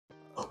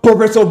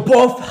Professor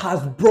Buff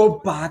has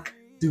brought back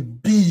the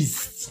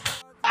beast.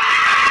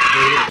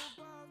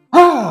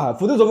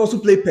 For those of us who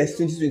play PES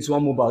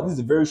 2021 mobile, this is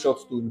a very short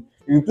story.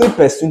 If you play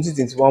PES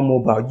 2021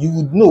 mobile, you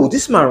would know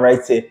this man right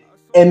here,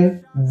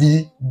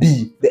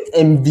 MVP, the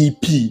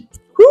MVP.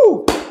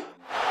 Woo!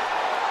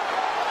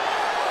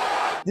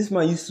 This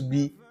man used to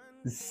be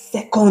the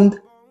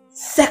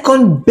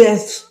second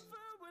best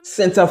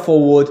center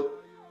forward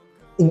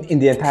in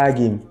the entire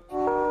game.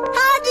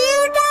 How do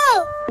you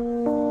know?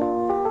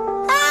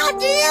 How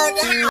do you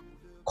know?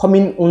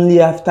 Coming only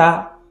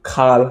after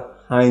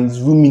Karl-Heinz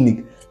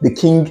Rummenigge, the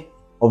king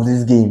of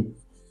this game.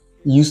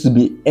 He used to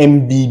be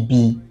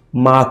MVB,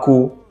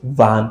 Marco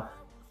Van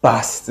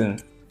Basten.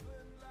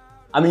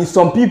 I mean,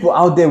 some people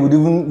out there would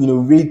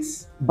even, rate,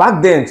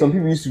 back then, some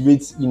people used to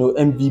rate,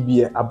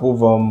 MVB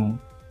above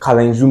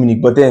Karl-Heinz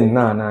Rummenigge, but then,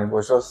 it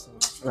was just,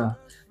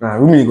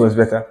 Rummenigge was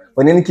better.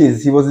 But in any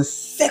case, he was the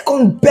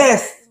second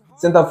best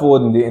center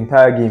forward in the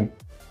entire game.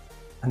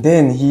 And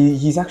then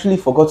he's actually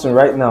forgotten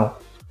right now,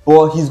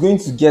 but he's going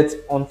to get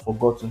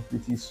unforgotten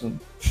pretty soon.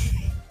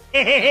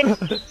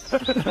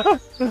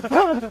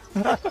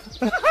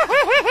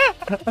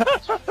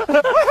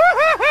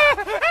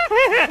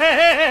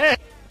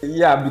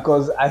 Yeah,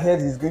 because I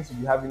heard he's going to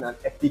be having an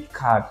epic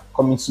card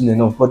coming soon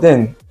enough. But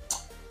then,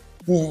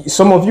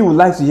 some of you would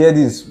like to hear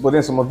this, but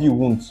then some of you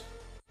won't.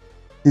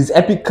 His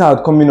epic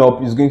card coming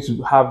up is going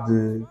to have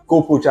the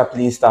goal poacher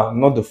playing style,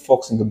 not the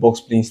fox in the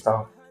box playing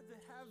style.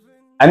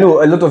 I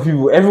know a lot of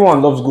people,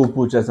 everyone loves goal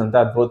poachers and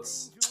that, but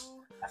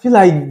I feel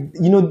like,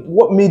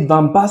 what made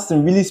Van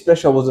Basten really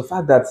special was the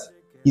fact that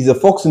he's a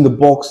fox in the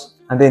box,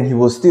 and then he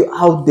was still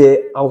out there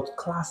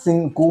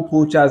outclassing goal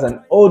poachers and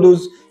all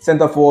those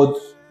center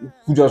forwards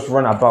who just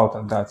run about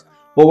and that.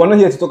 But we're not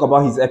here to talk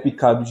about his epic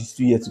card, which is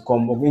still yet to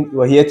come.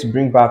 We're here to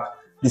bring back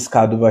this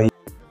card over here.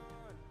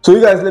 So you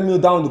guys let me know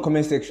down in the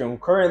comment section.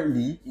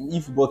 Currently in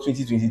eFootball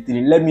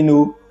 2023, let me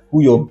know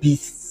who your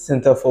beast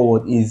center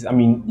forward is. I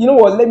mean, you know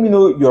what? Let me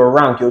know your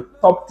rank, your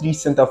top 3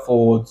 center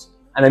forwards.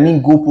 And I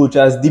mean goal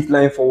poachers, deep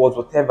line forwards,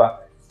 whatever.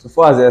 So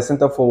far as their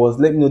center forwards,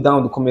 let me know down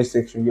in the comment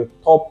section your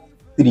top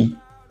 3.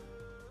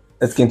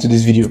 Let's get into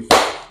this video.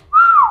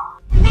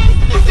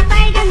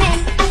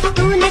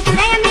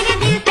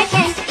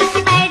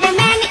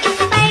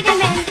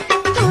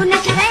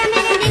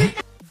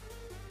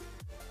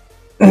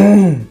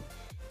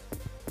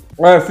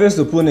 Alright, first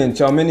opponent,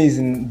 Chalmeni is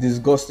in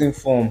disgusting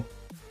form.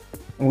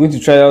 I'm going to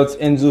try out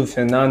Enzo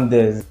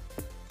Fernandez.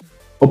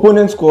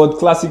 Opponent squad,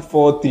 classic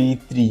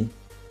 4-3-3.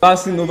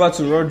 Passing over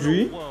to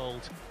Rodri.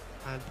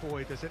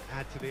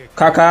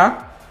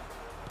 Kaka.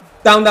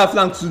 Down that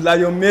flank to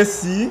Lionel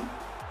Messi. If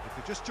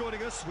you're just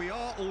joining us, we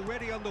are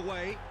already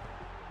underway.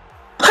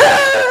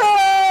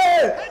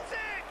 Hey!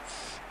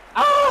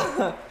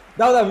 That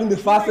would have been the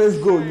fastest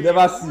goal you'd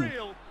ever see.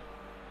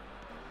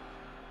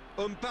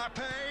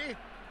 Mbappe.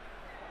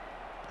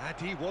 And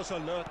he was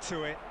alert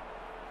to it.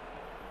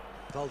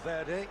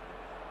 Valverde.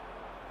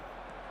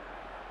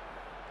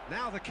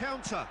 Now the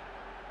counter.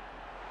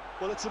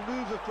 Well, it's a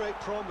move of great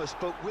promise,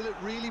 but will it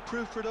really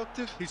prove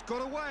productive? He's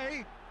got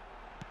away.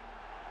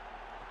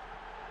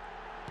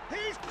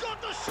 He's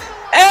got the shot.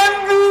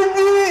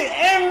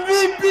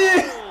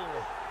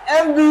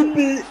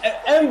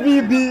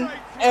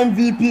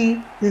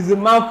 MVP. He's the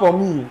man for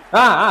me.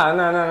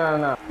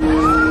 No.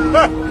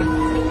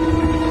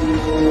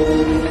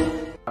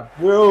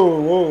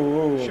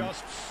 Whoa.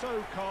 Just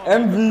so calm.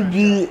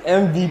 MVP.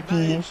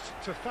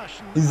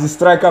 He's the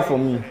striker for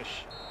me.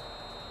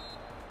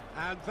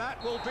 And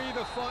that will be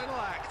the final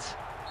act.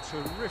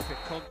 Terrific.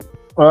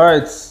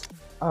 Alright.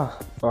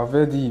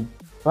 Valverde.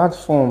 Bad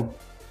form.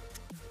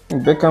 I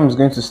think Beckham is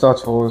going to start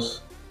for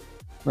us.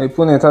 My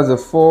opponent has a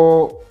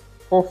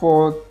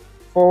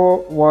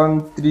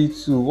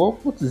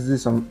 4-4-4-1-3-2. What is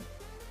this?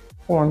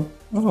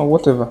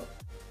 Whatever.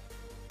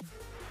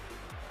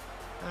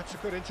 That's a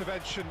good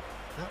intervention.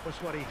 That was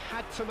what he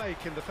had to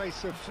make in the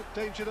face of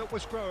danger that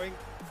was growing.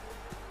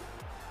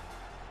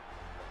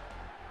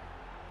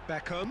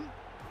 Beckham.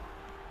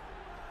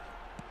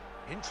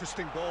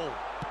 Interesting ball.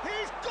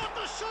 He's got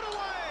the shot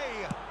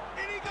away!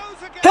 In he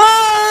goes again!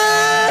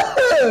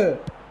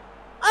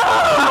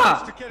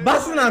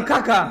 Basten and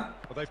Kaka!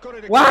 Well, they've got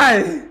it. Why?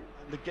 And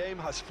the game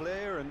has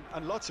flair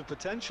and lots of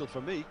potential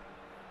for me.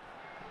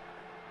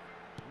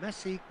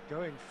 Messi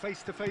going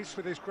face to face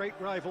with his great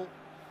rival.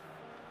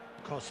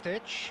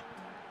 Kostic.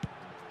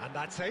 And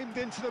that's aimed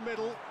into the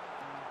middle.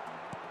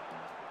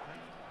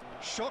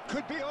 Shot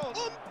could be on.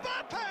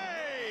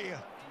 Mbappe!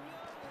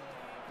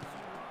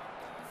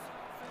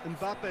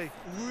 Mbappe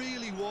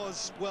really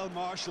was well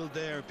marshalled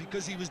there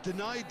because he was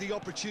denied the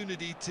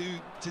opportunity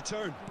to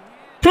turn.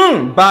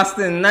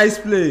 Basten, nice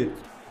play.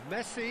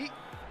 Messi.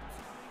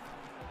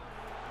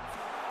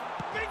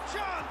 Big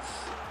chance.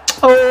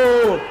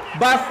 Oh,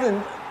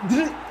 Basten.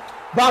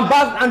 Van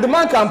Basten, and the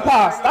man can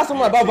pass. That's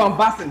what about Van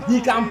Basten.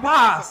 He can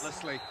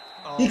pass.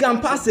 He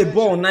can pass a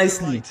ball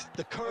nicely.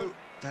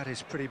 That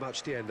is pretty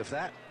much the end of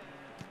that.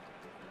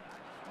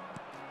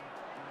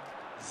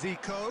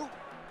 Zico.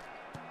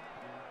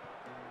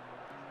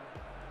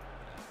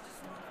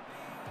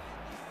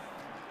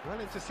 Well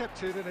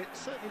intercepted, and it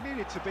certainly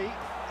needed to be.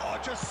 Oh,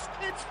 it's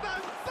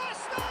Van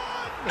Basten!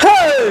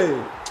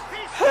 Hey!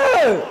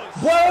 Hey!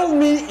 Boil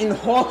me in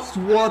hot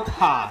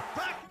water.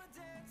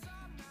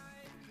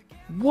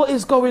 What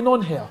is going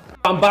on here?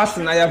 Van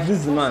Basten, I have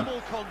this man.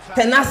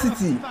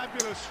 Tenacity.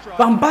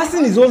 Van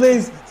Basten is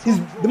always,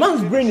 the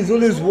man's brain is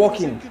always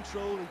working.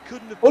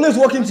 Always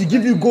working to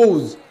give you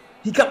goals.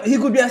 He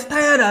could be as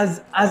tired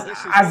as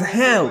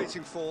hell.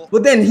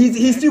 But then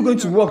he's still going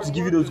to work to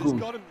give you those goals.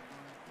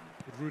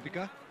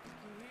 Rudiger.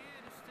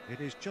 It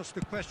is just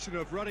a question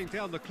of running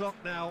down the clock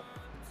now.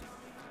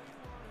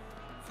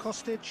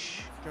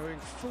 Kostic going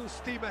full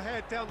steam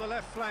ahead down the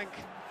left flank.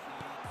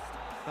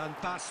 Van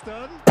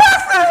Basten.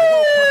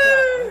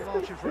 No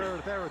margin for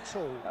error there at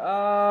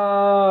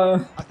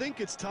all. I think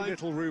it's time.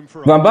 Little room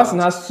for Van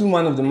Basten has 2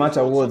 Man of the Match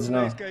awards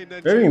now.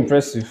 Very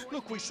impressive.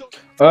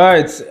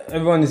 Alright,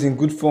 everyone is in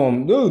good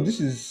form. Though this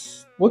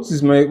is what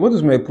does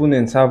my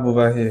opponent have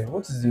over here?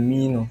 What is the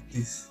meaning of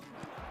this?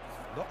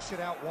 Knocks it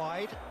out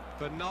wide.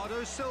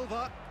 Bernardo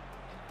Silva.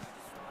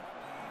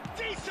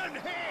 Decent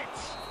hit!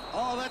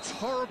 Oh, that's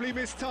horribly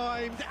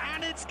mistimed,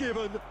 and it's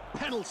given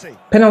penalty.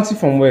 Penalty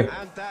from where?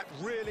 And that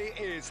really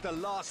is the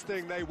last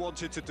thing they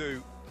wanted to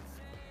do.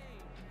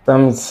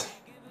 Damn it.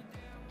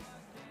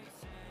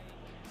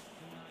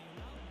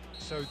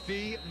 So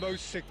the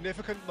most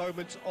significant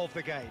moment of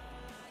the game.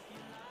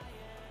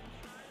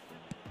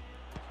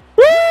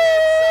 Woo!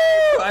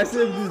 I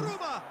saved this.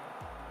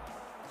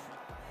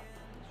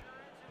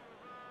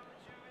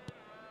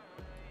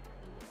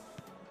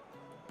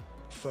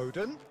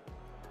 Foden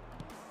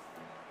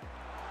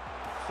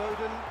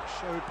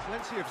showed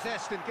plenty of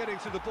zest in getting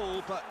to the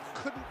ball, but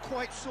couldn't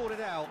quite sort it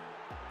out.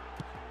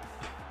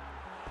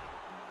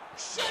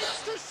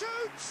 Shapes to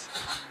shoot!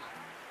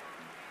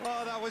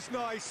 Oh, that was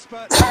nice,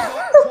 but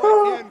not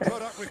quite the end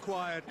product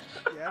required.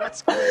 Yeah,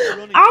 that's great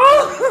running.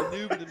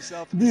 Maneuvered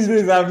himself. These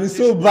days I've been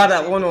so bad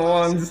at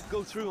one-on-ones.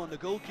 Go through on the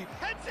goalkeeper.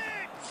 Heads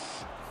it!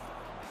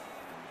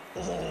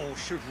 Oh,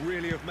 should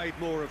really have made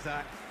more of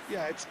that.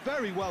 Yeah, it's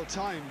very well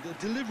timed. A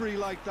delivery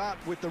like that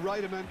with the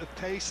right amount of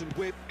pace and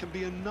whip can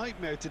be a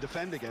nightmare to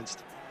defend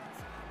against.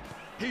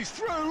 He's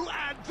through,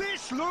 and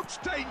this looks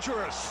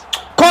dangerous.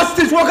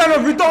 Kostic, what kind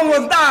of return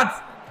was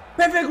that?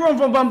 Perfect run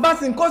from Van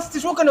Basten.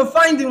 Kostic, what kind of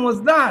finding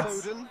was that?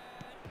 Foden.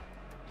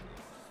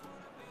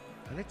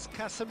 And it's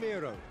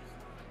Casemiro.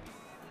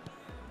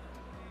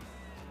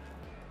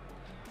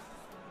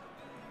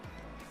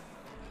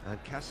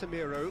 And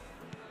Casemiro.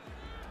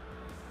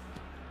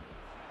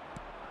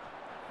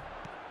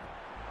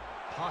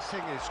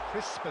 Passing is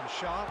crisp and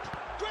sharp.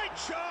 Great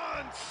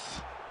chance!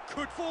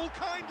 Could fall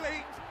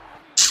kindly.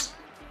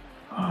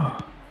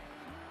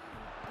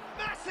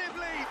 Massive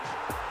leap!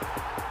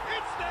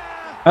 It's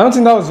there! I don't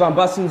think that was Van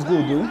Basten's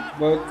goal, though,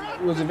 but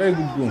it was a very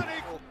good goal.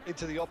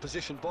 Into the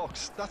opposition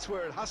box. That's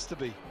where it has to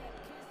be.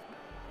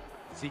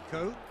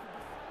 Zico.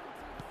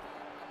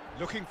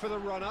 Looking for the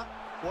runner.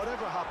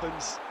 Whatever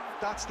happens,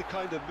 that's the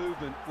kind of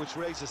movement which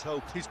raises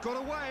hope. He's got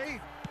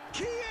away.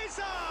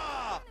 Chiesa!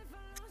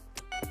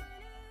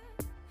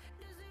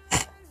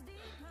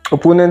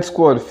 Opponent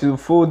squad: Phil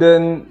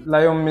Foden,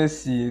 Lionel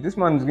Messi. This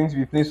man is going to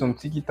be playing some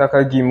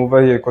tiki-taka game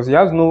over here because he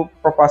has no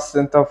proper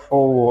center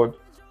forward.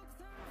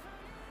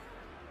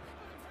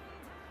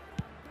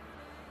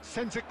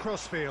 Sends it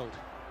crossfield.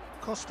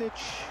 Kostic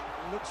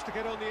looks to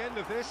get on the end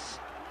of this.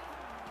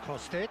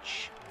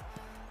 Kostic.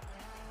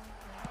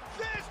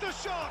 There's the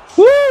shot!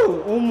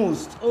 Woo!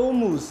 Almost.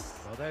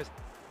 Well, there's...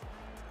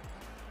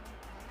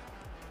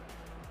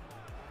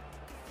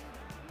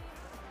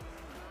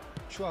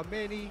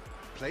 Chouameni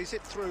plays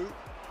it through.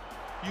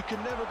 You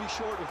can never be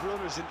short of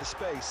runners into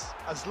space,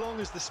 as long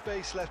as the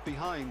space left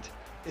behind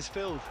is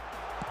filled.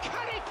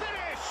 Can he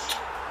finish?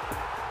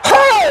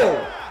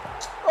 Hey!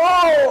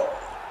 Oh!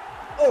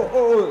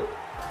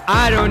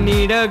 I don't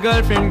need a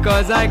girlfriend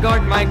cause I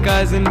got my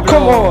cousin bro.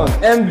 Come on,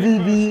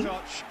 MVP,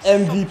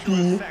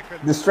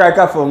 the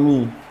striker for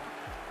me.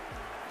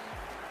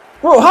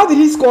 Bro, how did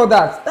he score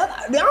that?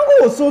 The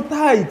angle was so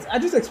tight. I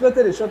just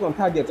expected a shot on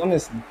target,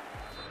 honestly.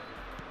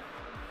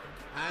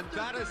 And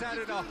that has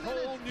added a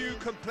whole new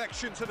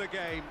complexion to the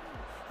game.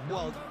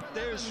 Well,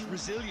 there's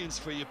resilience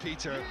for you,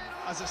 Peter.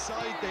 As a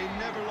side, they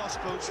never lost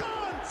both.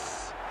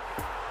 Chance!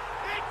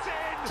 It's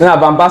in! Nah,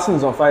 Van Basten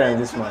is on fire in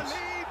this match.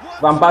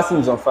 Van Basten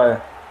is on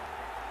fire.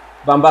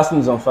 Van Basten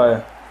is on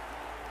fire.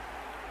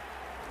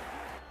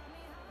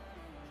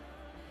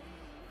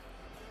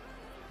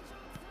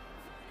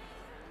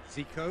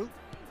 Zico.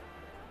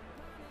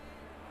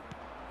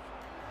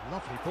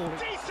 Lovely ball.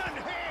 Decent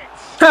hit!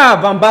 Ha!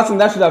 Van Basten,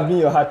 that should have been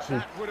your hat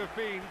trick.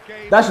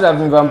 That should have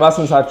been Van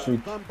Basten's hat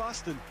trick. Van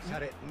Basten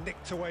had it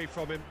nicked away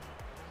from him.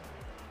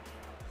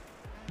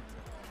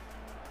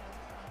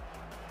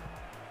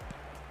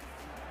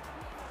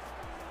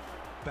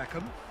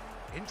 Beckham.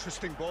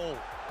 Interesting ball.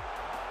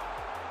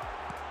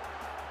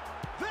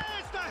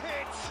 There's the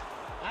hit!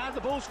 And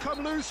the ball's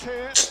come loose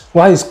here.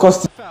 Why is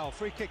Kostic? Foul.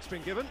 Free kick's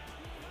been given.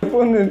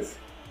 Opponent.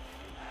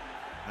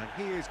 And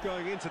he is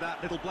going into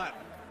that little black.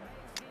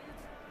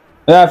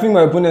 Yeah, I think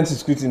my opponent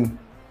is quitting.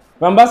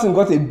 Van Basten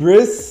got a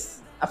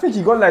brace. I think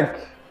he got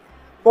like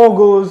 4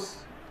 goals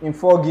in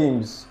 4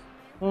 games.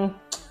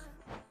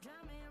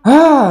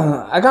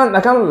 I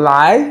can't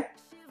lie.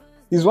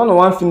 His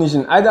one-on-one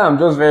finishing, either I'm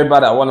just very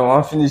bad at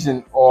one-on-one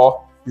finishing,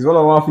 or his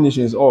one-on-one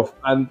finishing is off.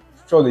 And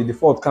surely the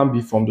fault can't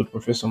be from the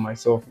professor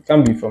myself. It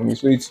can't be from me.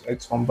 So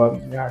it's from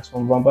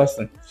Van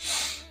Basten.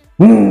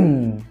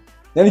 In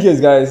any case,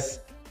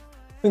 guys,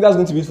 I think that's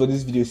going to be it for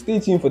this video. Stay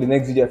tuned for the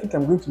next video. I think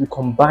I'm going to be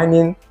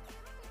combining,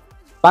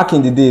 back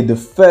in the day, the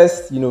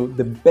first,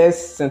 the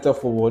best center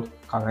forward,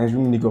 Karl-Heinz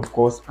Rummenigge, of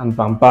course, and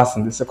Van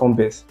Basten, the second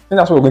best. I think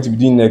that's what we're going to be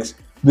doing next.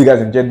 Hope you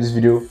guys enjoyed this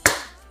video.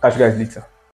 Catch you guys later.